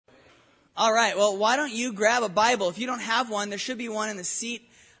All right, well, why don't you grab a Bible? If you don't have one, there should be one in the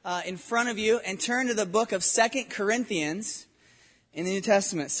seat in front of you, and turn to the book of 2 Corinthians in the New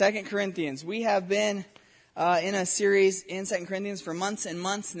Testament. 2 Corinthians. We have been in a series in 2 Corinthians for months and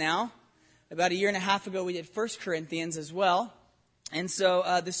months now. About a year and a half ago, we did 1 Corinthians as well. And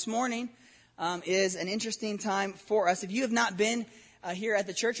so this morning is an interesting time for us. If you have not been here at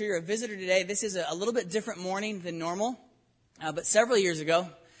the church or you're a visitor today, this is a little bit different morning than normal. But several years ago,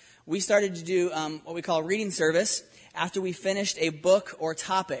 we started to do what we call reading service after we finished a book or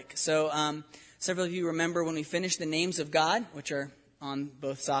topic. So several of you remember when we finished the Names of God, which are on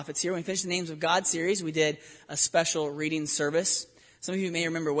both soffits here. When we finished the Names of God series, we did a special reading service. Some of you may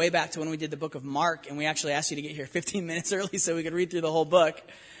remember way back to when we did the book of Mark, and we actually asked you to get here 15 minutes early so we could read through the whole book.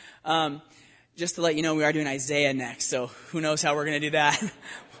 Just to let you know, we are doing Isaiah next, so who knows how we're going to do that.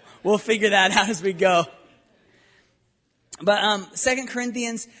 We'll figure that out as we go. But 2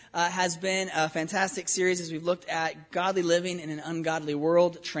 Corinthians has been a fantastic series as we've looked at godly living in an ungodly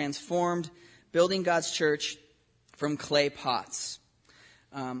world, transformed, building God's church from clay pots.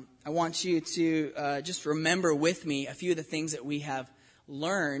 I want you to just remember with me a few of the things that we have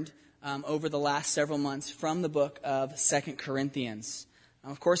learned over the last several months from the book of 2 Corinthians.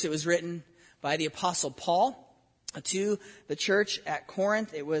 Of course, it was written by the Apostle Paul to the church at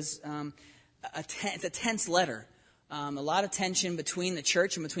Corinth. It was it's a tense letter. A lot of tension between the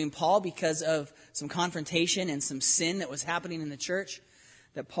church and between Paul because of some confrontation and some sin that was happening in the church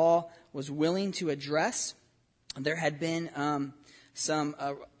that Paul was willing to address. There had been some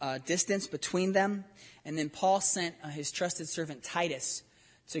distance between them. And then Paul sent his trusted servant Titus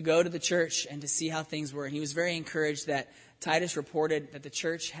to go to the church and to see how things were. And he was very encouraged that Titus reported that the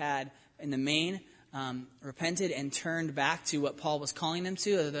church had, in the main, repented and turned back to what Paul was calling them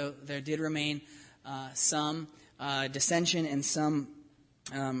to, although there did remain some dissension and some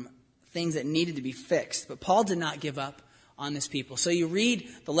things that needed to be fixed. But Paul did not give up on this people. So you read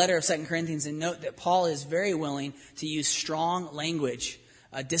the letter of 2 Corinthians and note that Paul is very willing to use strong language,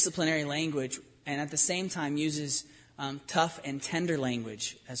 disciplinary language, and at the same time uses tough and tender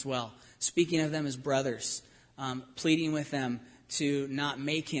language as well, speaking of them as brothers, pleading with them to not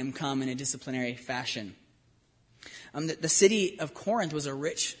make him come in a disciplinary fashion. The city of Corinth was a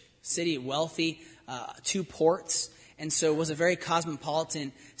rich city, wealthy, 2 ports, and so it was a very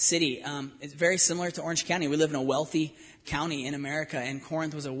cosmopolitan city. It's very similar to Orange County. We live in a wealthy county in America, and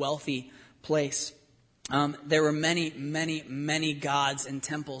Corinth was a wealthy place. There were many, many, many gods and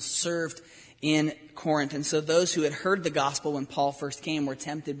temples served in Corinth, and so those who had heard the gospel when Paul first came were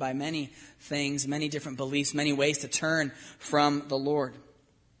tempted by many things, many different beliefs, many ways to turn from the Lord.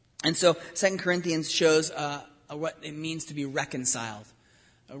 And so 2 Corinthians shows what it means to be reconciled.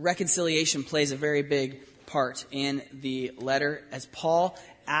 Reconciliation plays a very big part in the letter as Paul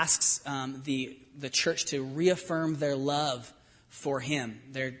asks the church to reaffirm their love for him,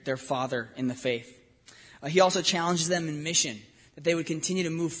 their father in the faith. He also challenges them in mission, that they would continue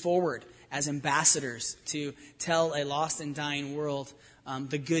to move forward as ambassadors to tell a lost and dying world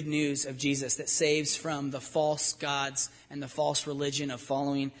the good news of Jesus that saves from the false gods and the false religion of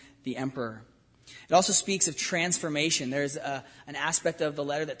following the emperor. It also speaks of transformation. There's an aspect of the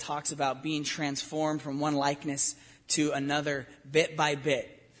letter that talks about being transformed from one likeness to another bit by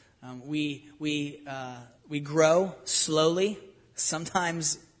bit. We grow slowly,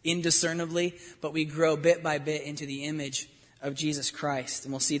 sometimes indiscernibly, but we grow bit by bit into the image of Jesus Christ.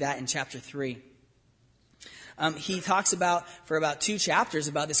 And we'll see that in chapter 3. He talks about, for about 2 chapters,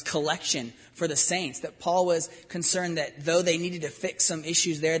 about this collection for the saints, that Paul was concerned that though they needed to fix some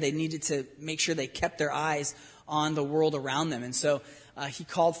issues there, they needed to make sure they kept their eyes on the world around them. And so he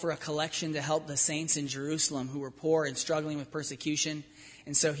called for a collection to help the saints in Jerusalem who were poor and struggling with persecution.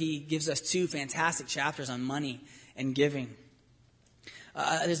 And so he gives us 2 fantastic chapters on money and giving.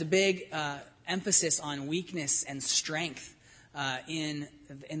 There's a big emphasis on weakness and strength in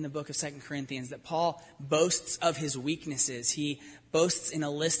the book of 2 Corinthians, that Paul boasts of his weaknesses. He boasts in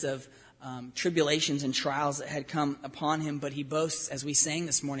a list of tribulations and trials that had come upon him, but he boasts, as we sang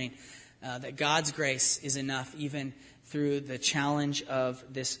this morning, that God's grace is enough even through the challenge of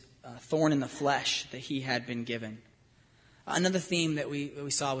this thorn in the flesh that he had been given. Another theme that we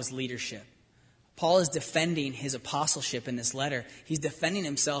saw was leadership. Paul is defending his apostleship in this letter. He's defending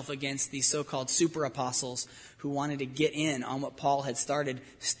himself against these so-called super apostles who wanted to get in on what Paul had started,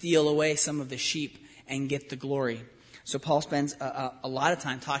 steal away some of the sheep and get the glory. So Paul spends a lot of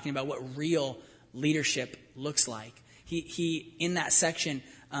time talking about what real leadership looks like. He in that section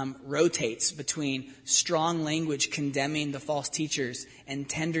rotates between strong language condemning the false teachers and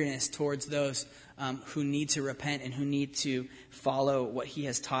tenderness towards those who need to repent and who need to follow what he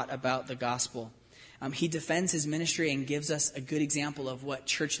has taught about the gospel. He defends his ministry and gives us a good example of what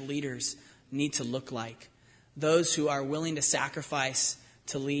church leaders need to look like. Those who are willing to sacrifice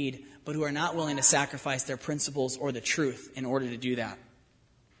to lead, but who are not willing to sacrifice their principles or the truth in order to do that.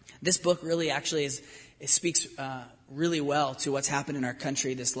 This book really actually it speaks really well to what's happened in our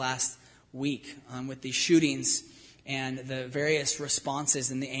country this last week with these shootings and the various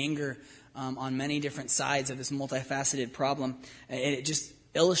responses and the anger on many different sides of this multifaceted problem. It just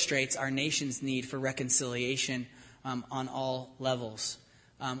illustrates our nation's need for reconciliation on all levels.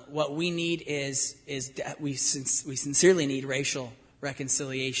 What we need is we sincerely need racial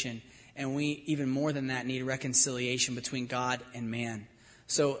reconciliation, and we even more than that need reconciliation between God and man.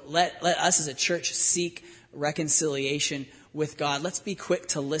 So let us as a church seek reconciliation with God. Let's be quick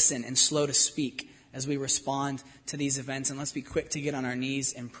to listen and slow to speak as we respond to these events, and let's be quick to get on our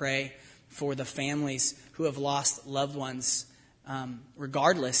knees and pray for the families who have lost loved ones.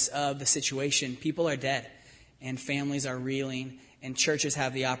 Regardless of the situation, people are dead and families are reeling, and churches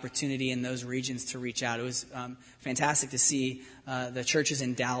have the opportunity in those regions to reach out. It was fantastic to see the churches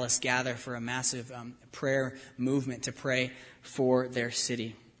in Dallas gather for a massive prayer movement to pray for their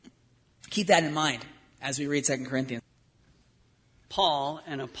city. Keep that in mind as we read 2 Corinthians. Paul,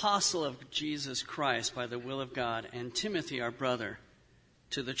 an apostle of Jesus Christ by the will of God, and Timothy, our brother,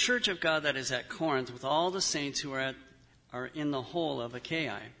 to the church of God that is at Corinth, with all the saints who are in the whole of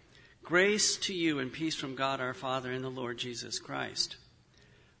Achaia, grace to you and peace from God our Father and the Lord Jesus Christ.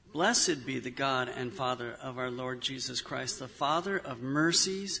 Blessed be the God and Father of our Lord Jesus Christ, the Father of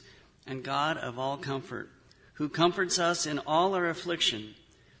mercies and God of all comfort, who comforts us in all our affliction,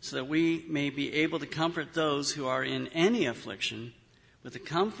 so that we may be able to comfort those who are in any affliction with the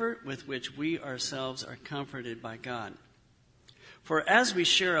comfort with which we ourselves are comforted by God. For as we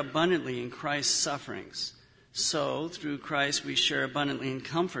share abundantly in Christ's sufferings, so through Christ we share abundantly in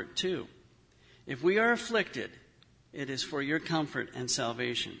comfort too. If we are afflicted, it is for your comfort and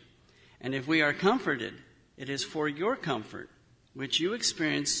salvation. And if we are comforted, it is for your comfort, which you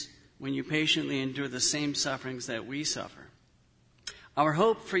experience when you patiently endure the same sufferings that we suffer. Our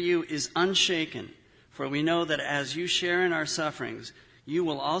hope for you is unshaken, for we know that as you share in our sufferings, you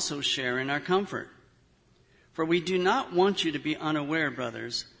will also share in our comfort. For we do not want you to be unaware,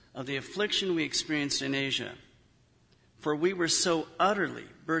 brothers, of the affliction we experienced in Asia. For we were so utterly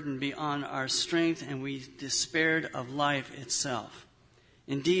burdened beyond our strength, and we despaired of life itself.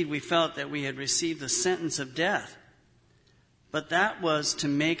 Indeed, we felt that we had received the sentence of death. But that was to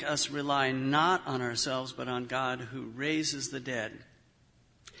make us rely not on ourselves, but on God who raises the dead.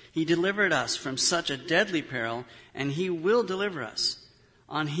 He delivered us from such a deadly peril, and he will deliver us.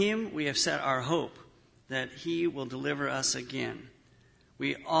 On him we have set our hope, that he will deliver us again.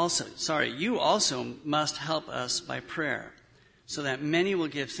 You also must help us by prayer, so that many will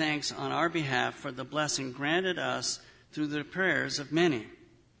give thanks on our behalf for the blessing granted us through the prayers of many.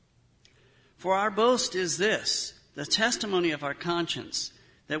 For our boast is this, the testimony of our conscience,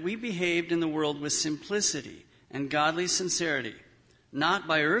 that we behaved in the world with simplicity and godly sincerity, not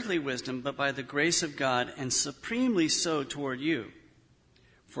by earthly wisdom, but by the grace of God, and supremely so toward you.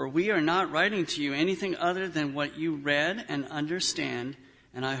 For we are not writing to you anything other than what you read and understand,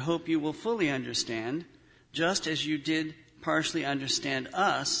 and I hope you will fully understand, just as you did partially understand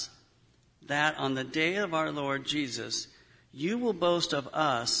us, that on the day of our Lord Jesus, you will boast of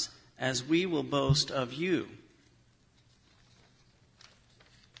us as we will boast of you.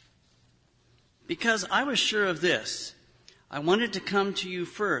 Because I was sure of this, I wanted to come to you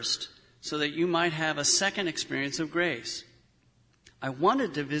first so that you might have a second experience of grace. I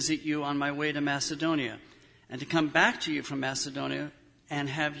wanted to visit you on my way to Macedonia and to come back to you from Macedonia and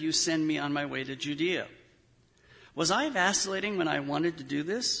have you send me on my way to Judea. Was I vacillating when I wanted to do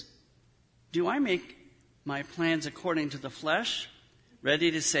this? Do I make my plans according to the flesh,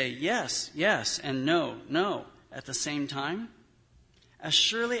 ready to say yes, yes, and no, no at the same time? As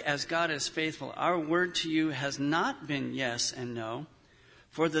surely as God is faithful, our word to you has not been yes and no.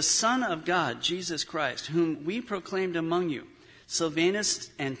 For the Son of God, Jesus Christ, whom we proclaimed among you,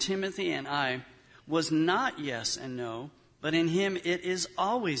 Silvanus and Timothy and I, was not yes and no, but in him it is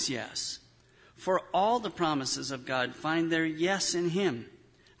always yes. For all the promises of God find their yes in him.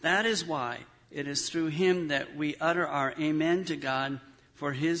 That is why it is through him that we utter our amen to God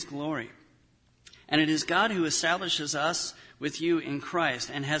for his glory. And it is God who establishes us with you in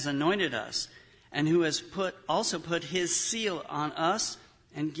Christ and has anointed us, and who has also put his seal on us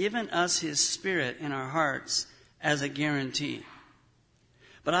and given us his Spirit in our hearts as a guarantee.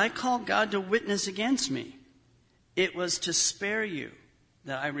 But I call God to witness against me. It was to spare you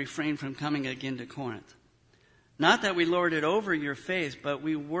that I refrained from coming again to Corinth. Not that we lord it over your faith, but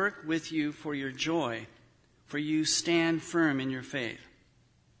we work with you for your joy, for you stand firm in your faith.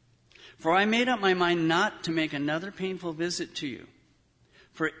 For I made up my mind not to make another painful visit to you.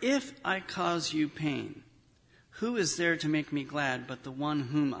 For if I cause you pain, who is there to make me glad but the one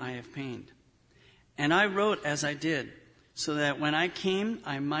whom I have pained? And I wrote as I did, so that when I came,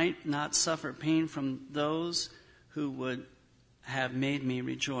 I might not suffer pain from those who would have made me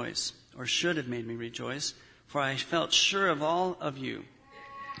rejoice, or should have made me rejoice. For I felt sure of all of you,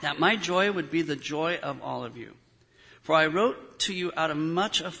 that my joy would be the joy of all of you. For I wrote to you out of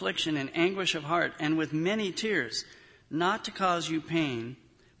much affliction and anguish of heart, and with many tears, not to cause you pain,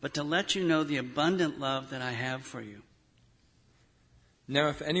 but to let you know the abundant love that I have for you. Now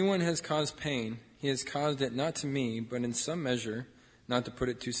if anyone has caused pain, he has caused it not to me, but in some measure, not to put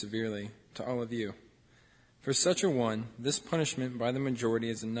it too severely, to all of you. For such a one, this punishment by the majority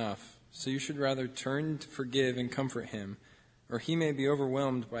is enough. So you should rather turn to forgive and comfort him, or he may be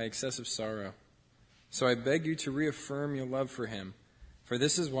overwhelmed by excessive sorrow. So I beg you to reaffirm your love for him. For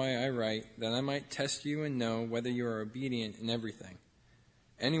this is why I write, that I might test you and know whether you are obedient in everything.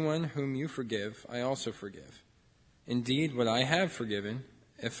 Anyone whom you forgive, I also forgive. Indeed, what I have forgiven,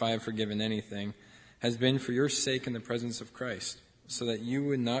 if I have forgiven anything, has been for your sake in the presence of Christ, so that you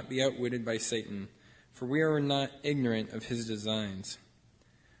would not be outwitted by Satan, for we are not ignorant of his designs.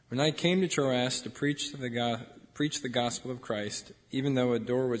 When I came to Troas to preach the gospel of Christ, even though a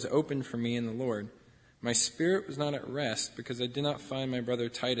door was opened for me in the Lord, my spirit was not at rest because I did not find my brother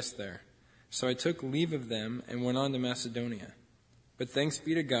Titus there. So I took leave of them and went on to Macedonia. But thanks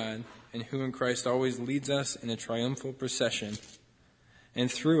be to God, and who in Christ always leads us in a triumphal procession,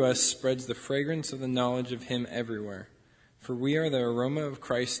 and through us spreads the fragrance of the knowledge of him everywhere. For we are the aroma of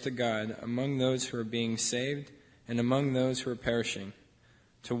Christ to God among those who are being saved and among those who are perishing.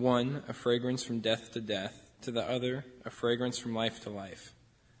 To one, a fragrance from death to death, to the other, a fragrance from life to life.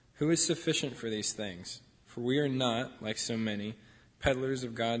 Who is sufficient for these things? For we are not, like so many, peddlers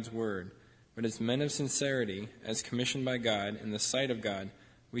of God's word, but as men of sincerity, as commissioned by God, in the sight of God,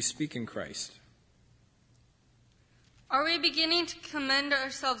 we speak in Christ. Are we beginning to commend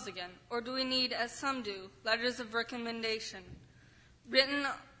ourselves again, or do we need, as some do, letters of recommendation, written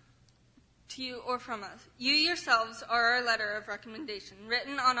to you or from us? You yourselves are our letter of recommendation,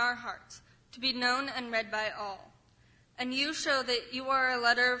 written on our hearts, to be known and read by all. And you show that you are a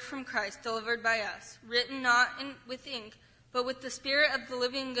letter from Christ delivered by us, written not with ink, but with the Spirit of the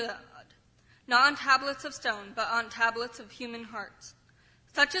living God, not on tablets of stone, but on tablets of human hearts.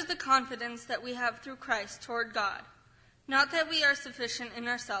 Such is the confidence that we have through Christ toward God. Not that we are sufficient in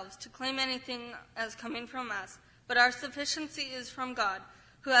ourselves to claim anything as coming from us, but our sufficiency is from God,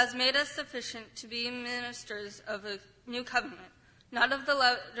 who has made us sufficient to be ministers of a new covenant, not of the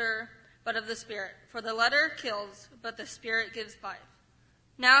letter, but of the Spirit. For the letter kills, but the Spirit gives life.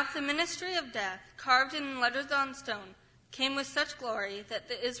 Now if the ministry of death, carved in letters on stone, came with such glory that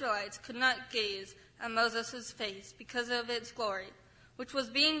the Israelites could not gaze at Moses' face because of its glory, which was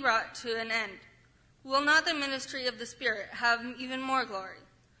being brought to an end, will not the ministry of the Spirit have even more glory?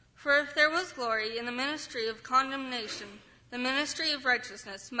 For if there was glory in the ministry of condemnation, the ministry of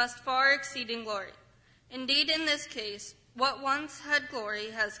righteousness must far exceed in glory. Indeed, in this case, what once had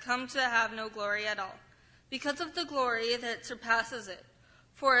glory has come to have no glory at all, because of the glory that surpasses it.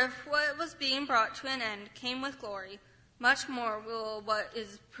 For if what was being brought to an end came with glory, much more will what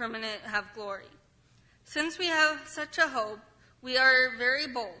is permanent have glory. Since we have such a hope, we are very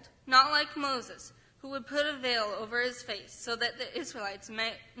bold, not like Moses, who would put a veil over his face so that the Israelites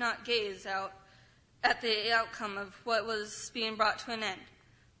might not gaze out at the outcome of what was being brought to an end.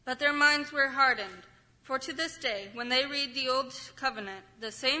 But their minds were hardened, for to this day, when they read the Old Covenant,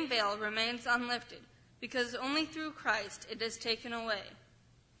 the same veil remains unlifted, because only through Christ it is taken away.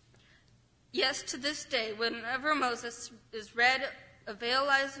 Yes, to this day, whenever Moses is read, a veil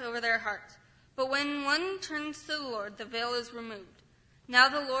lies over their hearts. But when one turns to the Lord, the veil is removed. Now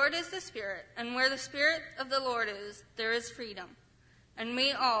the Lord is the Spirit, and where the Spirit of the Lord is, there is freedom. And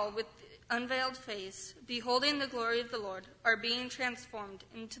we all, with unveiled face, beholding the glory of the Lord, are being transformed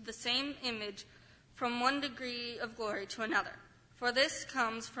into the same image from one degree of glory to another. For this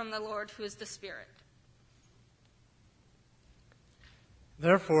comes from the Lord, who is the Spirit.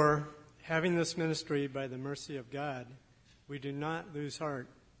 Therefore, having this ministry by the mercy of God, we do not lose heart,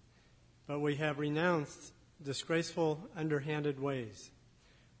 but we have renounced disgraceful, underhanded ways.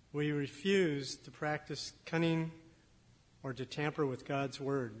 We refuse to practice cunning or to tamper with God's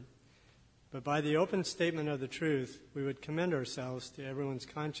word. but by the open statement of the truth, we would commend ourselves to everyone's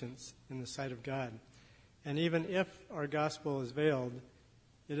conscience in the sight of God. And even if our gospel is veiled,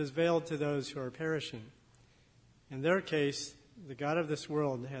 it is veiled to those who are perishing. In their case, the God of this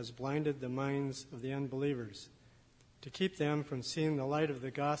world has blinded the minds of the unbelievers to keep them from seeing the light of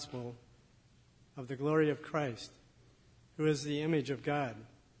the gospel of the glory of Christ, who is the image of God.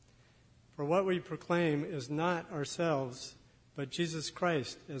 For what we proclaim is not ourselves, but Jesus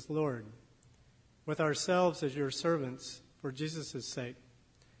Christ as Lord, with ourselves as your servants for Jesus' sake.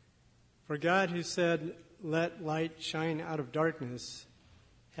 For God, who said, "Let light shine out of darkness,"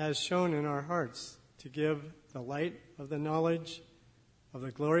 has shone in our hearts to give the light of the knowledge of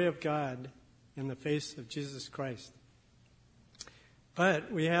the glory of God in the face of Jesus Christ.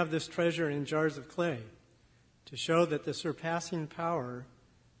 But we have this treasure in jars of clay to show that the surpassing power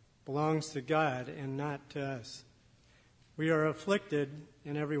belongs to God and not to us. We are afflicted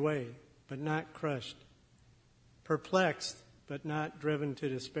in every way, but not crushed, perplexed, but not driven to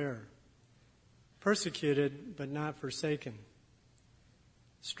despair, persecuted, but not forsaken,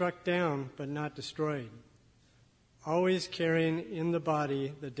 struck down, but not destroyed, always carrying in the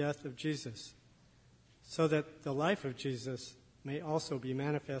body the death of Jesus, so that the life of Jesus may also be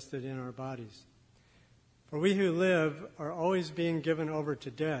manifested in our bodies. For we who live are always being given over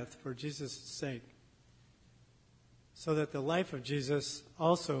to death for Jesus' sake, so that the life of Jesus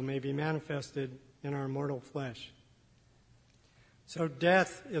also may be manifested in our mortal flesh. So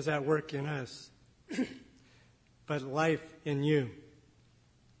death is at work in us, but life in you.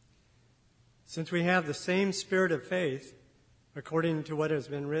 Since we have the same spirit of faith, according to what has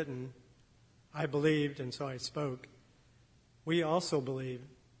been written, "I believed, and so I spoke," we also believe,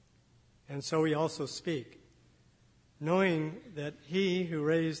 and so we also speak, knowing that he who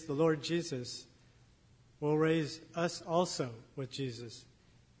raised the Lord Jesus will raise us also with Jesus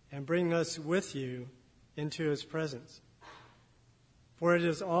and bring us with you into his presence. For it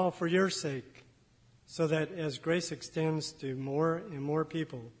is all for your sake, so that as grace extends to more and more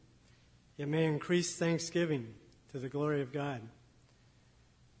people, it may increase thanksgiving to the glory of God.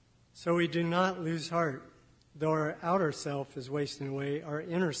 So we do not lose heart. Though our outer self is wasting away, our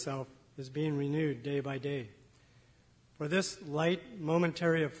inner self is being renewed day by day. For this light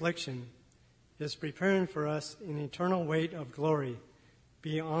momentary affliction is preparing for us an eternal weight of glory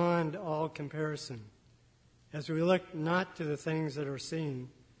beyond all comparison, as we look not to the things that are seen,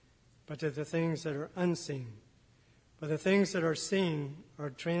 but to the things that are unseen. For the things that are seen are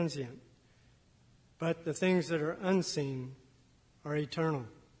transient, but the things that are unseen are eternal.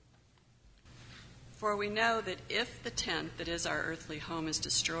 For we know that if the tent that is our earthly home is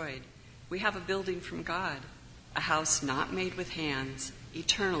destroyed, we have a building from God, a house not made with hands,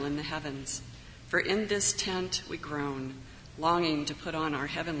 eternal in the heavens. For in this tent we groan, longing to put on our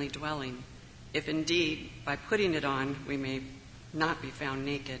heavenly dwelling, if indeed by putting it on we may not be found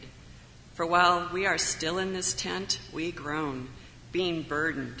naked. For while we are still in this tent, we groan, being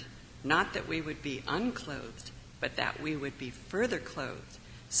burdened, not that we would be unclothed, but that we would be further clothed,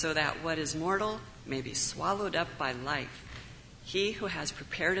 so that what is mortal may be swallowed up by life. He who has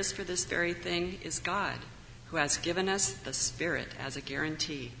prepared us for this very thing is God, who has given us the Spirit as a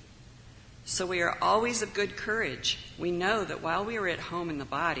guarantee. So we are always of good courage. We know that while we are at home in the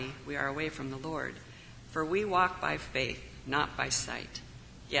body, we are away from the Lord. For we walk by faith, not by sight.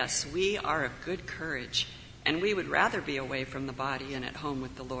 Yes, we are of good courage, and we would rather be away from the body and at home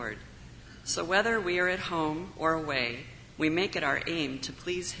with the Lord. So whether we are at home or away, we make it our aim to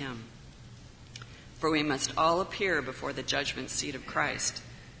please him. For we must all appear before the judgment seat of Christ,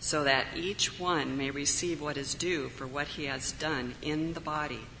 so that each one may receive what is due for what he has done in the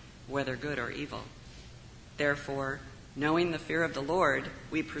body, whether good or evil. Therefore, knowing the fear of the Lord,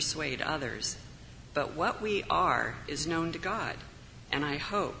 we persuade others. But what we are is known to God, and I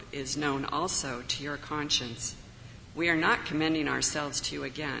hope is known also to your conscience. We are not commending ourselves to you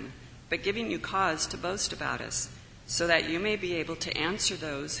again, but giving you cause to boast about us, so that you may be able to answer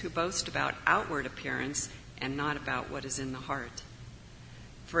those who boast about outward appearance and not about what is in the heart.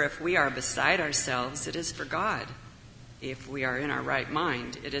 For if we are beside ourselves, it is for God. If we are in our right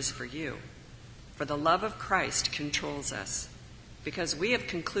mind, it is for you. For the love of Christ controls us, because we have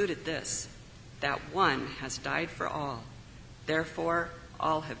concluded this, that one has died for all. Therefore,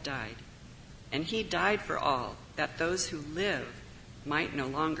 all have died. And he died for all, that those who live might no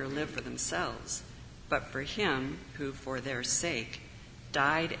longer live for themselves, but for him who, for their sake,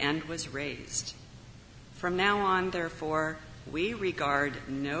 died and was raised. From now on, therefore, we regard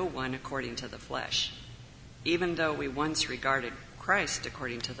no one according to the flesh. Even though we once regarded Christ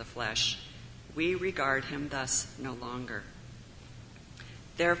according to the flesh, we regard him thus no longer.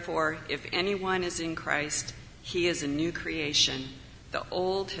 Therefore, if anyone is in Christ, he is a new creation. The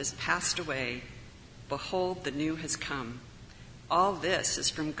old has passed away. Behold, the new has come. All this is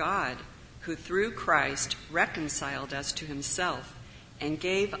from God, who through Christ reconciled us to himself and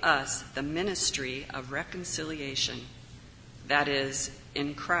gave us the ministry of reconciliation. That is,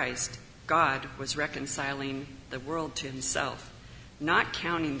 in Christ, God was reconciling the world to himself, not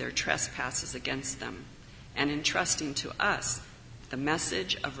counting their trespasses against them, and entrusting to us the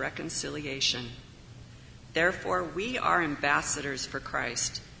message of reconciliation. Therefore, we are ambassadors for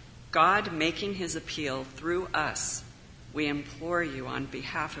Christ, God making his appeal through us. We implore you on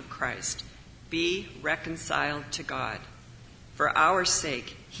behalf of Christ, be reconciled to God. For our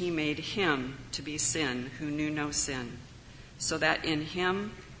sake, he made him to be sin who knew no sin, so that in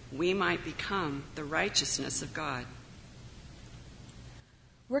him we might become the righteousness of God.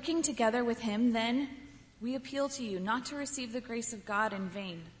 Working together with him, then, we appeal to you not to receive the grace of God in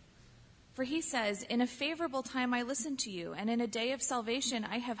vain. For he says, in a favorable time I listened to you, and in a day of salvation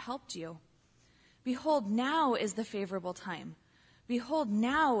I have helped you. Behold, now is the favorable time. Behold,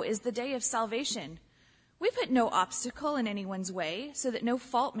 now is the day of salvation. We put no obstacle in anyone's way, so that no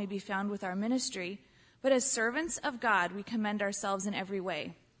fault may be found with our ministry, but as servants of God we commend ourselves in every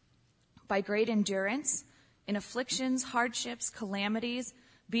way. By great endurance, in afflictions, hardships, calamities,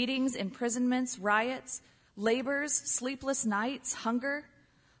 beatings, imprisonments, riots, labors, sleepless nights, hunger,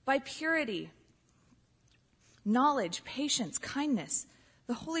 by purity, knowledge, patience, kindness,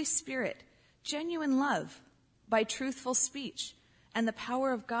 the Holy Spirit, genuine love, by truthful speech, and the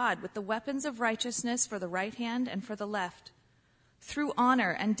power of God with the weapons of righteousness for the right hand and for the left, through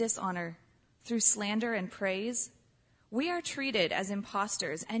honor and dishonor, through slander and praise. We are treated as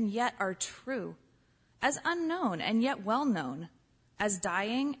impostors and yet are true, as unknown and yet well known, as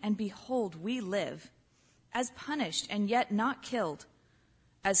dying and behold we live, as punished and yet not killed,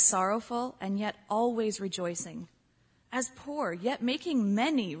 as sorrowful and yet always rejoicing, as poor yet making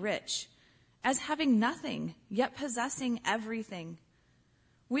many rich, as having nothing yet possessing everything.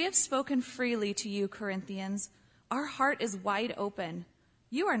 We have spoken freely to you, Corinthians. Our heart is wide open.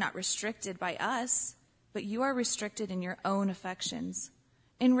 You are not restricted by us, but you are restricted in your own affections.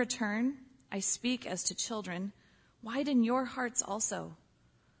 In return, I speak as to children. Widen your hearts also.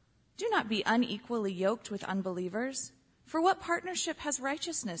 Do not be unequally yoked with unbelievers. For what partnership has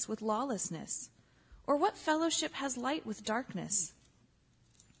righteousness with lawlessness? Or what fellowship has light with darkness?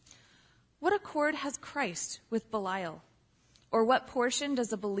 What accord has Christ with Belial? Or what portion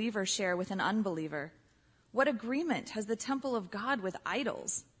does a believer share with an unbeliever? What agreement has the temple of God with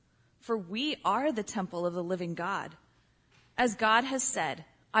idols? For we are the temple of the living God. As God has said,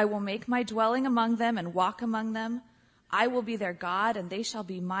 I will make my dwelling among them and walk among them. I will be their God, and they shall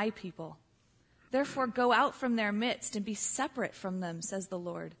be my people. Therefore go out from their midst and be separate from them, says the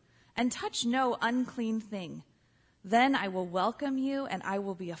Lord, and touch no unclean thing. Then I will welcome you, and I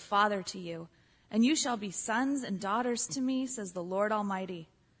will be a father to you, and you shall be sons and daughters to me, says the Lord Almighty.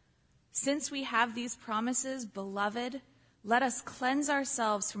 Since we have these promises, beloved, let us cleanse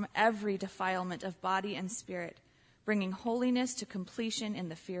ourselves from every defilement of body and spirit, bringing holiness to completion in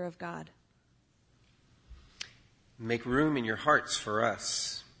the fear of God. Make room in your hearts for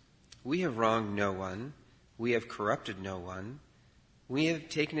us. We have wronged no one. We have corrupted no one. We have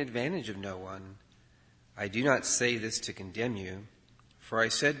taken advantage of no one. I do not say this to condemn you, for I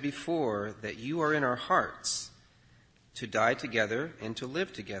said before that you are in our hearts, to die together and to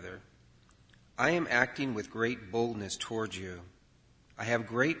live together. I am acting with great boldness toward you. I have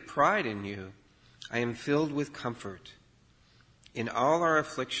great pride in you. I am filled with comfort. In all our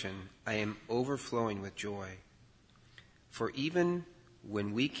affliction, I am overflowing with joy. For even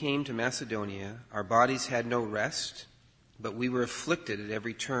when we came to Macedonia, our bodies had no rest, but we were afflicted at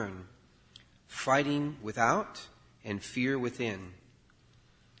every turn, fighting without and fear within.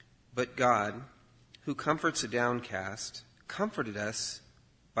 But God, who comforts the downcast, comforted us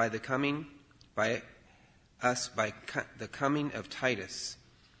by the coming of Titus,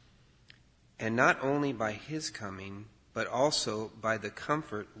 and not only by his coming, but also by the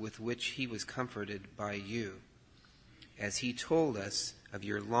comfort with which he was comforted by you, as he told us of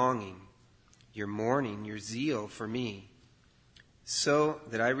your longing, your mourning, your zeal for me, so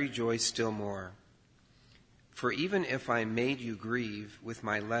that I rejoice still more. For even if I made you grieve with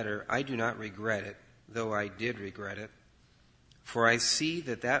my letter, I do not regret it, though I did regret it. For I see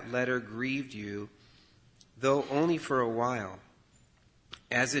that letter grieved you, though only for a while.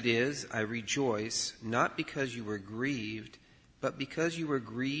 As it is, I rejoice, not because you were grieved, but because you were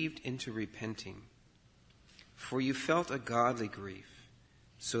grieved into repenting. For you felt a godly grief,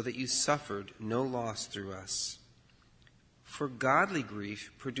 so that you suffered no loss through us. For godly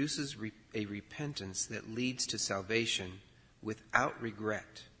grief produces a repentance that leads to salvation without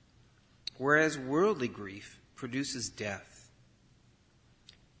regret, whereas worldly grief produces death.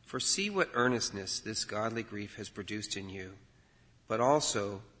 For see what earnestness this godly grief has produced in you, but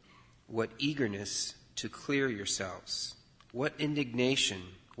also what eagerness to clear yourselves, what indignation,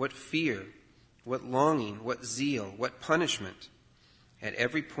 what fear, what longing, what zeal, what punishment. At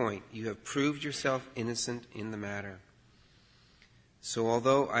every point you have proved yourself innocent in the matter. So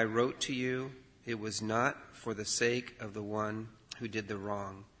although I wrote to you, it was not for the sake of the one who did the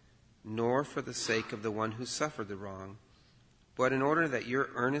wrong, nor for the sake of the one who suffered the wrong, but in order that your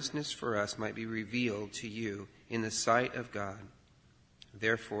earnestness for us might be revealed to you in the sight of God.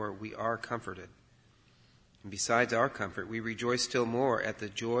 Therefore we are comforted. And besides our comfort, we rejoice still more at the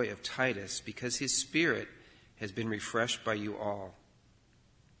joy of Titus, because his spirit has been refreshed by you all.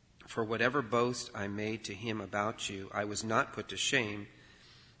 For whatever boast I made to him about you, I was not put to shame,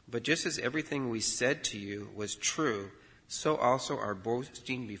 but just as everything we said to you was true, so also our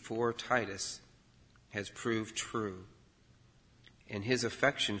boasting before Titus has proved true. And his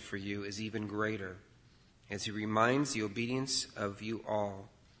affection for you is even greater, as he reminds the obedience of you all,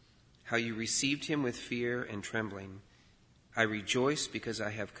 how you received him with fear and trembling. I rejoice because I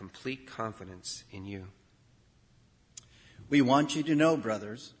have complete confidence in you. We want you to know,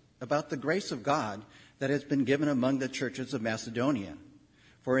 brothers, about the grace of God that has been given among the churches of Macedonia.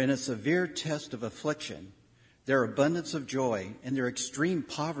 For in a severe test of affliction, their abundance of joy and their extreme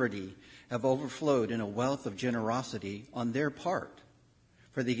poverty have overflowed in a wealth of generosity on their part.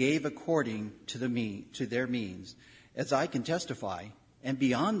 For they gave according to their means, as I can testify, and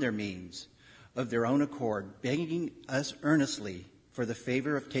beyond their means, of their own accord, begging us earnestly for the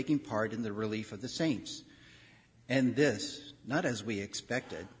favor of taking part in the relief of the saints. And this, not as we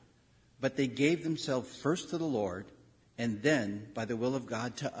expected, but they gave themselves first to the Lord, and then, by the will of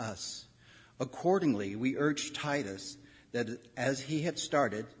God, to us. Accordingly, we urged Titus that as he had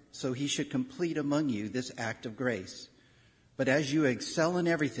started, so he should complete among you this act of grace. But as you excel in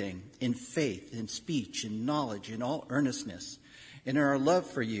everything, in faith, in speech, in knowledge, in all earnestness, and in our love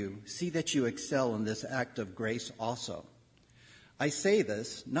for you, see that you excel in this act of grace also. I say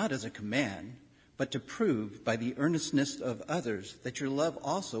this not as a command, but to prove by the earnestness of others that your love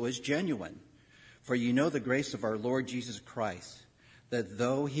also is genuine. For you know the grace of our Lord Jesus Christ, that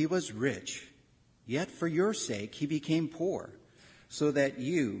though he was rich, yet for your sake he became poor, so that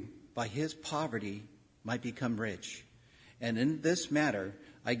you, by his poverty, might become rich. And in this matter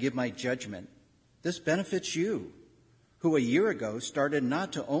I give my judgment. This benefits you, who a year ago started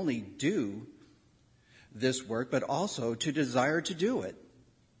not to only do this work, but also to desire to do it.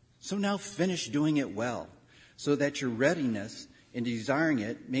 So now finish doing it well, so that your readiness in desiring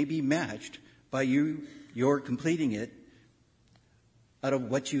it may be matched by your completing it out of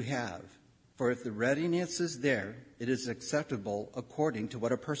what you have. For if the readiness is there, it is acceptable according to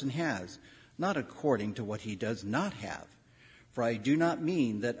what a person has, not according to what he does not have. For I do not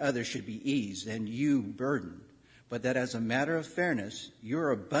mean that others should be eased and you burdened, but that as a matter of fairness, your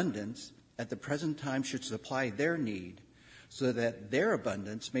abundance at the present time should supply their need, so that their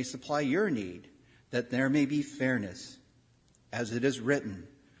abundance may supply your need, that there may be fairness. As it is written,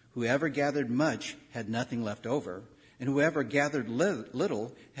 whoever gathered much had nothing left over, and whoever gathered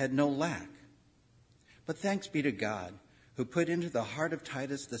little had no lack. But thanks be to God, who put into the heart of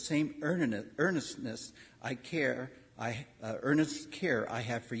Titus the same earnest care I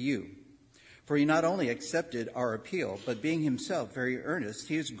have for you. For he not only accepted our appeal, but being himself very earnest,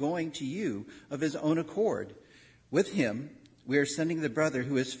 he is going to you of his own accord. With him, we are sending the brother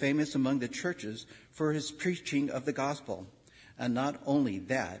who is famous among the churches for his preaching of the gospel. And not only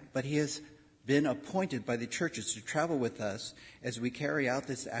that, but he has been appointed by the churches to travel with us as we carry out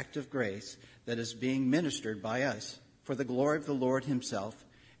this act of grace that is being ministered by us for the glory of the Lord himself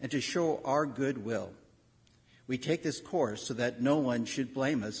and to show our good will. We take this course so that no one should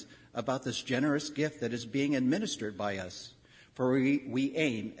blame us about this generous gift that is being administered by us. For we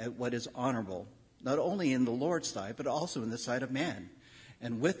aim at what is honorable, not only in the Lord's sight, but also in the sight of man.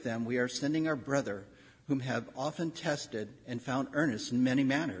 And with them we are sending our brother, whom have often tested and found earnest in many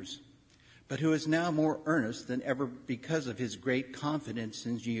matters, but who is now more earnest than ever because of his great confidence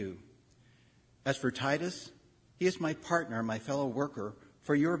in you. As for Titus, he is my partner, my fellow worker,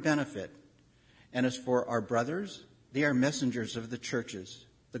 for your benefit. And as for our brothers, they are messengers of the churches,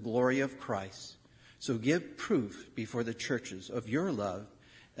 the glory of Christ. So give proof before the churches of your love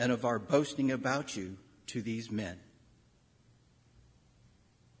and of our boasting about you to these men.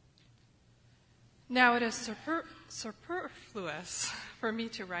 Now it is superfluous for me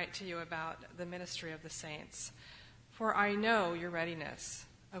to write to you about the ministry of the saints, For I know your readiness,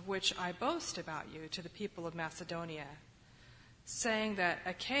 of which I boast about you to the people of Macedonia, saying that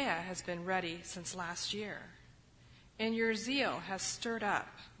Achaia has been ready since last year, and your zeal has stirred up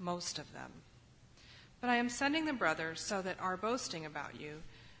most of them. But I am sending them, brothers, so that our boasting about you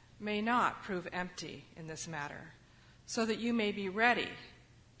may not prove empty in this matter, so that you may be ready,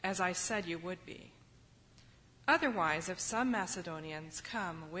 as I said you would be. Otherwise, if some Macedonians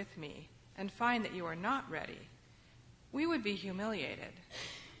come with me and find that you are not ready, we would be humiliated,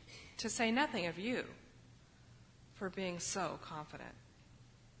 to say nothing of you, for being so confident.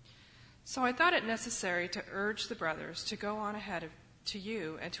 So I thought it necessary to urge the brothers to go on ahead to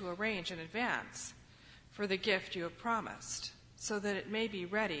you and to arrange in advance for the gift you have promised, so that it may be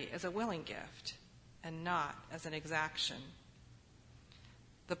ready as a willing gift and not as an exaction.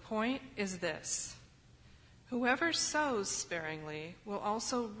 The point is this: whoever sows sparingly will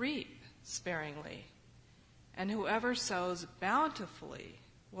also reap sparingly, and whoever sows bountifully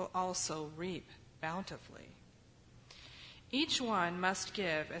will also reap bountifully. Each one must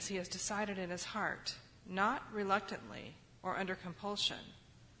give as he has decided in his heart, not reluctantly or under compulsion,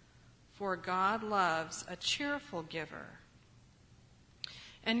 for God loves a cheerful giver.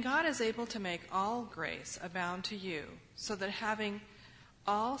 And God is able to make all grace abound to you, so that having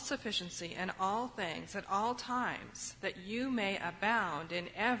all sufficiency in all things at all times, that you may abound in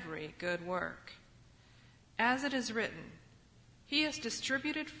every good work. As it is written, He has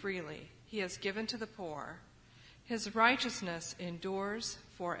distributed freely, He has given to the poor. His righteousness endures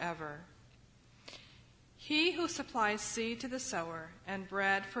forever. He who supplies seed to the sower and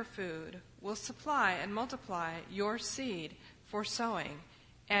bread for food will supply and multiply your seed for sowing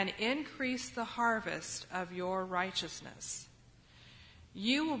and increase the harvest of your righteousness.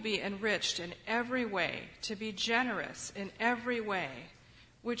 You will be enriched in every way, to be generous in every way,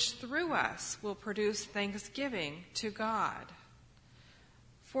 which through us will produce thanksgiving to God.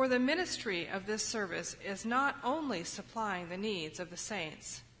 For the ministry of this service is not only supplying the needs of the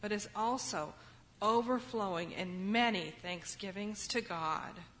saints, but is also overflowing in many thanksgivings to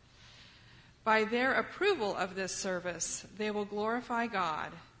God. By their approval of this service, they will glorify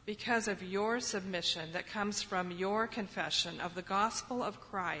God because of your submission that comes from your confession of the gospel of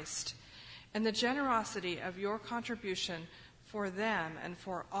Christ and the generosity of your contribution for them and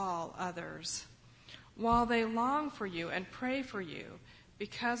for all others, while they long for you and pray for you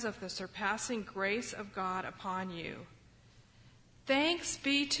because of the surpassing grace of God upon you. Thanks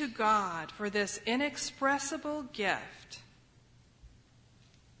be to God for this inexpressible gift.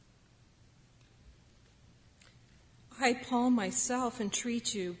 I, Paul, myself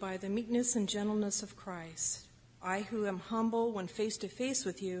entreat you by the meekness and gentleness of Christ, I who am humble when face to face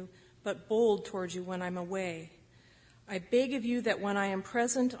with you, but bold toward you when I'm away. I beg of you that when I am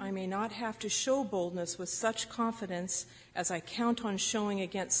present, I may not have to show boldness with such confidence as I count on showing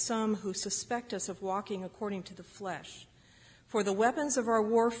against some who suspect us of walking according to the flesh. For the weapons of our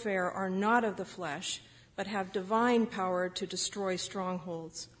warfare are not of the flesh, but have divine power to destroy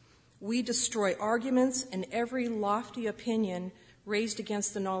strongholds. We destroy arguments and every lofty opinion raised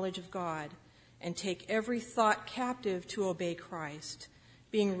against the knowledge of God, and take every thought captive to obey Christ,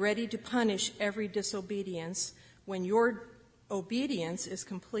 being ready to punish every disobedience when your obedience is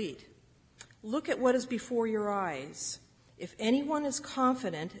complete. Look at what is before your eyes. If anyone is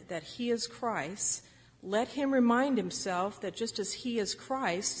confident that he is Christ, let him remind himself that just as he is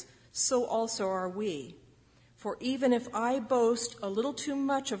Christ, so also are we. For even if I boast a little too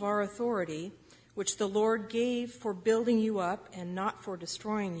much of our authority, which the Lord gave for building you up and not for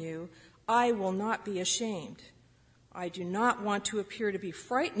destroying you, I will not be ashamed. I do not want to appear to be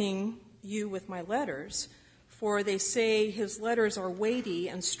frightening you with my letters, for they say his letters are weighty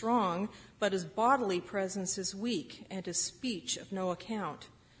and strong, but his bodily presence is weak and his speech of no account.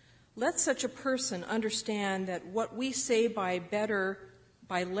 Let such a person understand that what we say by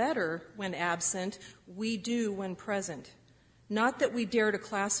letter when absent, we do when present. Not that we dare to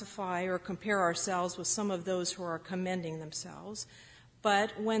classify or compare ourselves with some of those who are commending themselves,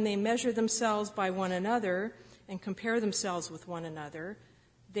 but when they measure themselves by one another and compare themselves with one another,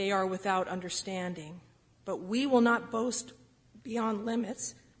 they are without understanding. But we will not boast beyond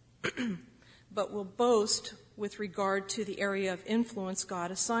limits, but will boast with regard to the area of influence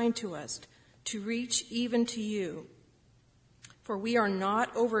God assigned to us, to reach even to you. For we are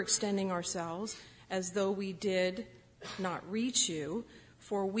not overextending ourselves as though we did not reach you,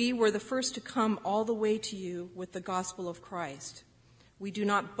 for we were the first to come all the way to you with the gospel of Christ. We do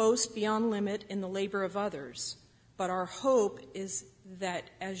not boast beyond limit in the labor of others, but our hope is that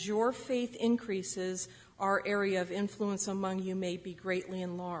as your faith increases, our area of influence among you may be greatly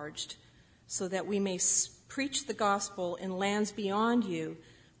enlarged, so that we may Preach the gospel in lands beyond you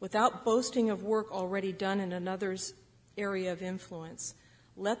without boasting of work already done in another's area of influence.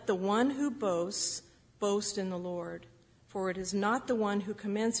 Let the one who boasts boast in the Lord, for it is not the one who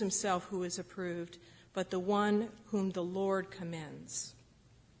commends himself who is approved, but the one whom the Lord commends.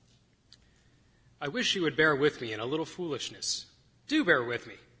 I wish you would bear with me in a little foolishness. Do bear with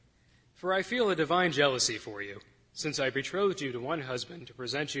me, for I feel a divine jealousy for you, since I betrothed you to one husband to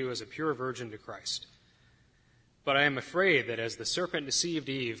present you as a pure virgin to Christ. But I am afraid that as the serpent deceived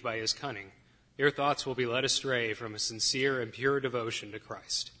Eve by his cunning, your thoughts will be led astray from a sincere and pure devotion to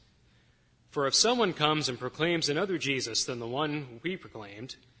Christ. For if someone comes and proclaims another Jesus than the one we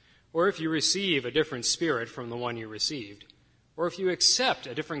proclaimed, or if you receive a different spirit from the one you received, or if you accept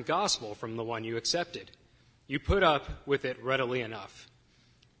a different gospel from the one you accepted, you put up with it readily enough.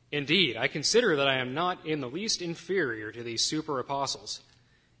 Indeed, I consider that I am not in the least inferior to these super apostles.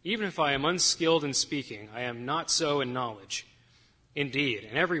 Even if I am unskilled in speaking, I am not so in knowledge. Indeed,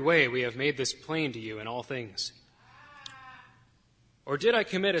 in every way we have made this plain to you in all things. Or did I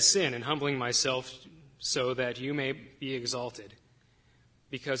commit a sin in humbling myself so that you may be exalted?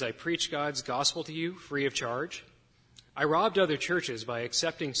 Because I preach God's gospel to you free of charge? I robbed other churches by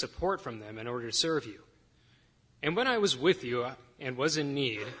accepting support from them in order to serve you. And when I was with you and was in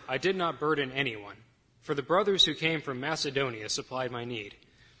need, I did not burden anyone, for the brothers who came from Macedonia supplied my need.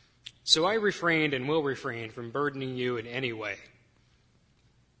 So I refrained and will refrain from burdening you in any way.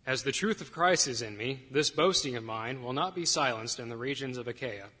 As the truth of Christ is in me, this boasting of mine will not be silenced in the regions of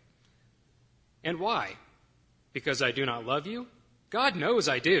Achaia. And why? Because I do not love you? God knows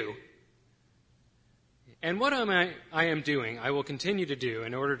I do. And what I am doing, I will continue to do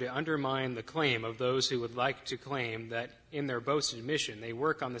in order to undermine the claim of those who would like to claim that in their boasted mission they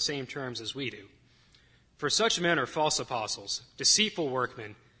work on the same terms as we do. For such men are false apostles, deceitful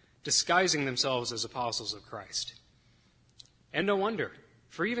workmen, disguising themselves as apostles of Christ. And no wonder,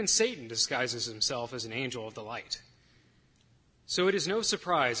 for even Satan disguises himself as an angel of the light. So it is no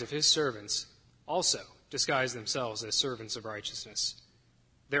surprise if his servants also disguise themselves as servants of righteousness.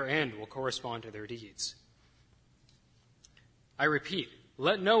 Their end will correspond to their deeds. I repeat,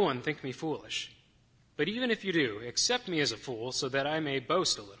 let no one think me foolish. But even if you do, accept me as a fool so that I may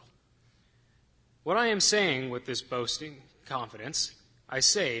boast a little. What I am saying with this boasting confidence, I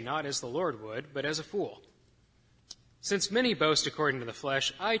say not as the Lord would, but as a fool. Since many boast according to the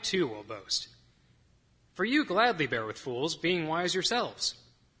flesh, I too will boast. For you gladly bear with fools, being wise yourselves.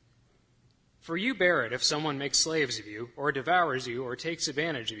 For you bear it if someone makes slaves of you, or devours you, or takes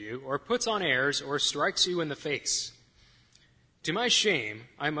advantage of you, or puts on airs, or strikes you in the face. To my shame,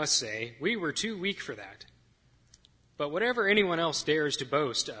 I must say, we were too weak for that. But whatever anyone else dares to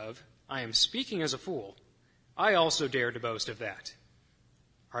boast of, I am speaking as a fool. I also dare to boast of that.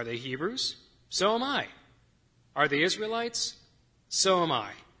 Are they Hebrews? So am I. Are they Israelites? So am I.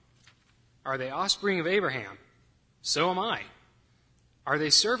 Are they offspring of Abraham? So am I. Are they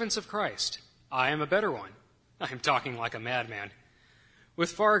servants of Christ? I am a better one. I am talking like a madman.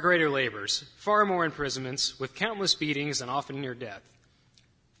 With far greater labors, far more imprisonments, with countless beatings and often near death.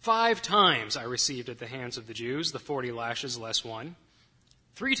 5 times I received at the hands of the Jews the 40 lashes less one.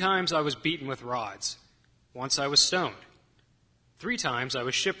 3 times I was beaten with rods. Once I was stoned. 3 times I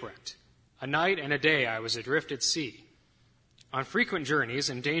was shipwrecked. A night and a day I was adrift at sea. On frequent journeys,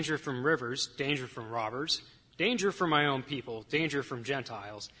 in danger from rivers, danger from robbers, danger from my own people, danger from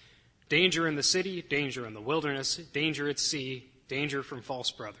Gentiles, danger in the city, danger in the wilderness, danger at sea, danger from false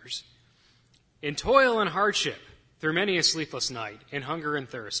brothers. In toil and hardship, through many a sleepless night, in hunger and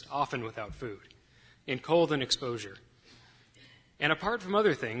thirst, often without food, in cold and exposure. And apart from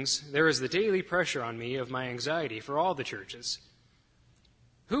other things, there is the daily pressure on me of my anxiety for all the churches.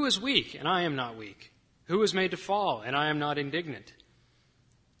 Who is weak, and I am not weak? Who is made to fall, and I am not indignant?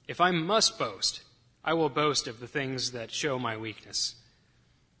 If I must boast, I will boast of the things that show my weakness.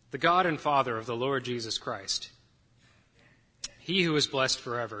 The God and Father of the Lord Jesus Christ, He who is blessed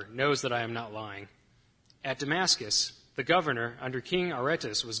forever, knows that I am not lying. At Damascus, the governor under King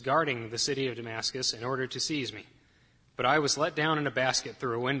Aretas was guarding the city of Damascus in order to seize me. But I was let down in a basket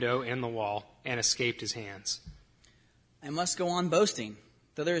through a window in the wall and escaped his hands. I must go on boasting.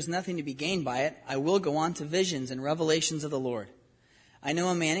 Though there is nothing to be gained by it, I will go on to visions and revelations of the Lord. I know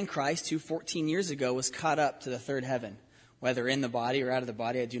a man in Christ who 14 years ago was caught up to the third heaven. Whether in the body or out of the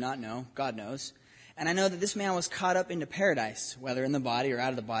body, I do not know. God knows. And I know that this man was caught up into paradise. Whether in the body or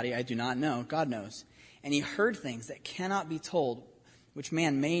out of the body, I do not know. God knows. And he heard things that cannot be told, which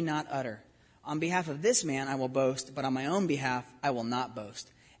man may not utter. On behalf of this man I will boast, but on my own behalf I will not boast,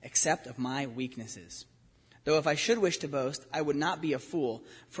 except of my weaknesses. Though if I should wish to boast, I would not be a fool,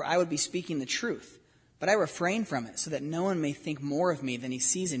 for I would be speaking the truth. But I refrain from it so that no one may think more of me than he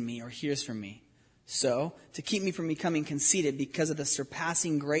sees in me or hears from me. So, to keep me from becoming conceited because of the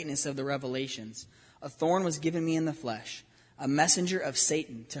surpassing greatness of the revelations, a thorn was given me in the flesh, a messenger of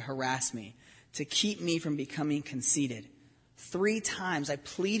Satan to harass me, to keep me from becoming conceited. 3 times I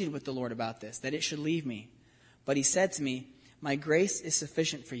pleaded with the Lord about this, that it should leave me. But he said to me, my grace is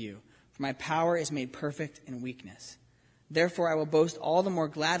sufficient for you, for my power is made perfect in weakness. Therefore I will boast all the more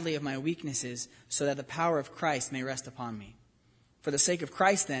gladly of my weaknesses, so that the power of Christ may rest upon me. For the sake of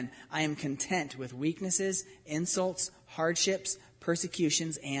Christ, then, I am content with weaknesses, insults, hardships,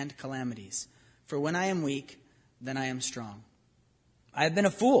 persecutions, and calamities. For when I am weak, then I am strong. I have been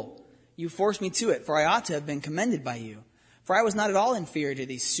a fool. You forced me to it, for I ought to have been commended by you. For I was not at all inferior to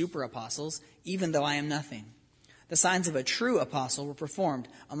these super apostles, even though I am nothing. The signs of a true apostle were performed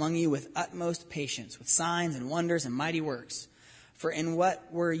among you with utmost patience, with signs and wonders and mighty works. For in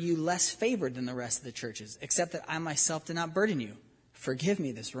what were you less favored than the rest of the churches, except that I myself did not burden you? Forgive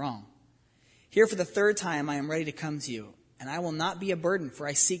me this wrong. Here for the 3rd time I am ready to come to you, and I will not be a burden, for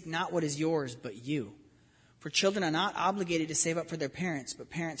I seek not what is yours, but you. For children are not obligated to save up for their parents, but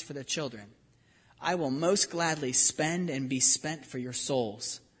parents for their children. I will most gladly spend and be spent for your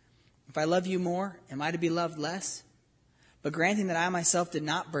souls. If I love you more, am I to be loved less? But granting that I myself did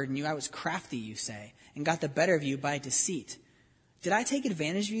not burden you, I was crafty, you say, and got the better of you by deceit. Did I take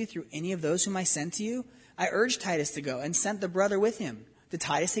advantage of you through any of those whom I sent to you? I urged Titus to go and sent the brother with him. Did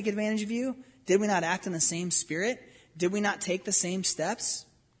Titus take advantage of you? Did we not act in the same spirit? Did we not take the same steps?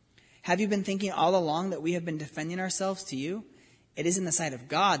 Have you been thinking all along that we have been defending ourselves to you? It is in the sight of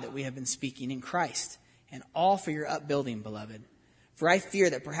God that we have been speaking in Christ, and all for your upbuilding, beloved. For I fear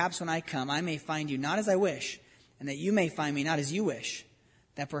that perhaps when I come, I may find you not as I wish, and that you may find me not as you wish,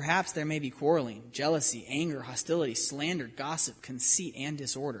 that perhaps there may be quarreling, jealousy, anger, hostility, slander, gossip, conceit, and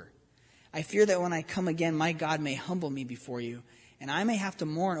disorder. I fear that when I come again, my God may humble me before you, and I may have to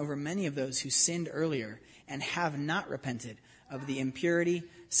mourn over many of those who sinned earlier and have not repented of the impurity,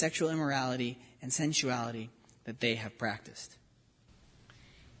 sexual immorality, and sensuality that they have practiced.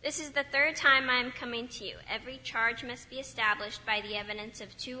 This is the 3rd time I am coming to you. Every charge must be established by the evidence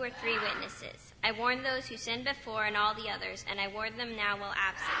of 2 or 3 witnesses. I warned those who sinned before and all the others, and I warn them now while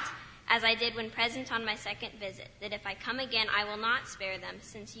absent, as I did when present on my 2nd visit, that if I come again I will not spare them,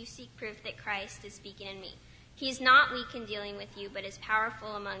 since you seek proof that Christ is speaking in me. He is not weak in dealing with you, but is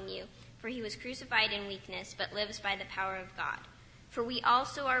powerful among you, for he was crucified in weakness, but lives by the power of God. For we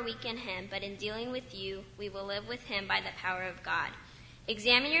also are weak in him, but in dealing with you we will live with him by the power of God.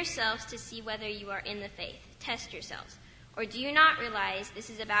 Examine yourselves to see whether you are in the faith. Test yourselves. Or do you not realize this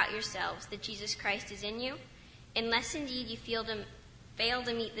is about yourselves, that Jesus Christ is in you? Unless indeed you fail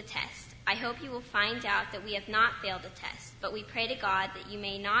to meet the test. I hope you will find out that we have not failed the test, but we pray to God that you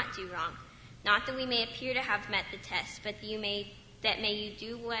may not do wrong. Not that we may appear to have met the test, but that may you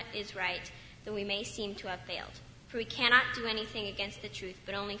do what is right, that we may seem to have failed. For we cannot do anything against the truth,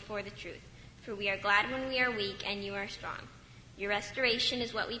 but only for the truth. For we are glad when we are weak, and you are strong. Your restoration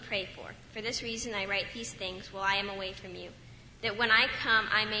is what we pray for. For this reason I write these things while I am away from you, that when I come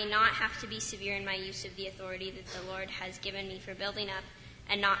I may not have to be severe in my use of the authority that the Lord has given me for building up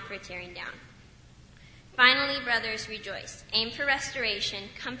and not for tearing down. Finally, brothers, rejoice. Aim for restoration,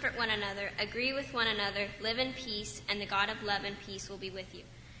 comfort one another, agree with one another, live in peace, and the God of love and peace will be with you.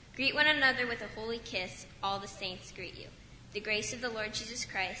 Greet one another with a holy kiss. All the saints greet you. The grace of the Lord Jesus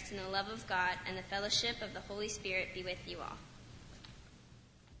Christ and the love of God and the fellowship of the Holy Spirit be with you all.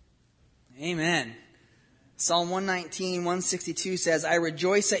 Amen. Psalm 119, 162 says, I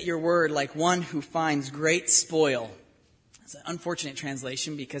rejoice at your word like one who finds great spoil. It's an unfortunate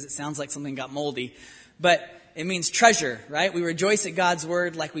translation because it sounds like something got moldy, but it means treasure, right? We rejoice at God's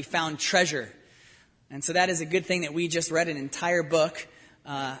word like we found treasure. And so that is a good thing that we just read an entire book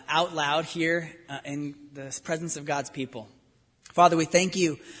out loud here in the presence of God's people. Father, we thank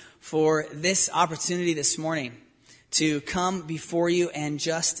you for this opportunity this morning to come before you and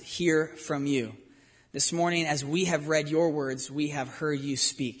just hear from you. This morning, as we have read your words, we have heard you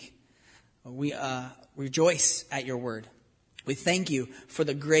speak. We rejoice at your word. We thank you for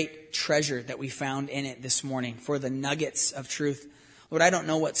the great treasure that we found in it this morning, for the nuggets of truth. Lord, I don't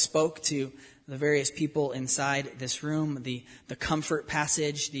know what spoke to the various people inside this room, the comfort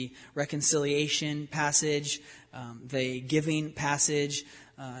passage, the reconciliation passage, the giving passage,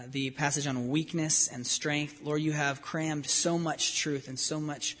 the passage on weakness and strength. Lord, you have crammed so much truth and so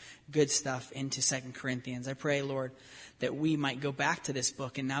much good stuff into 2 Corinthians. I pray, Lord, that we might go back to this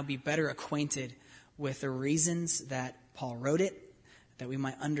book and now be better acquainted with the reasons that Paul wrote it, that we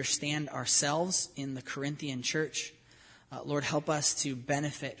might understand ourselves in the Corinthian church, Lord, help us to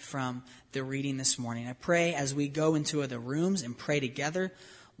benefit from the reading this morning. I pray as we go into the rooms and pray together,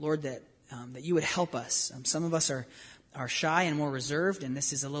 Lord, that you would help us. Some of us are shy and more reserved, and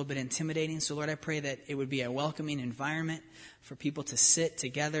this is a little bit intimidating. So, Lord, I pray that it would be a welcoming environment for people to sit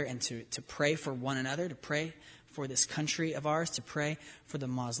together and to pray for one another, to pray for this country of ours, to pray for the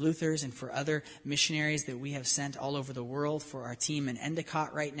Moz Luthers and for other missionaries that we have sent all over the world, for our team in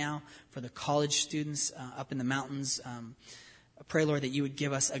Endicott right now, for the college students up in the mountains. I pray, Lord, that you would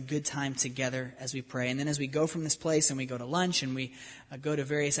give us a good time together as we pray. And then as we go from this place and we go to lunch and we go to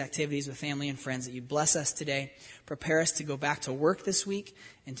various activities with family and friends, that you bless us today, prepare us to go back to work this week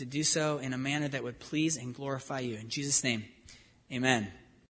and to do so in a manner that would please and glorify you. In Jesus' name, amen.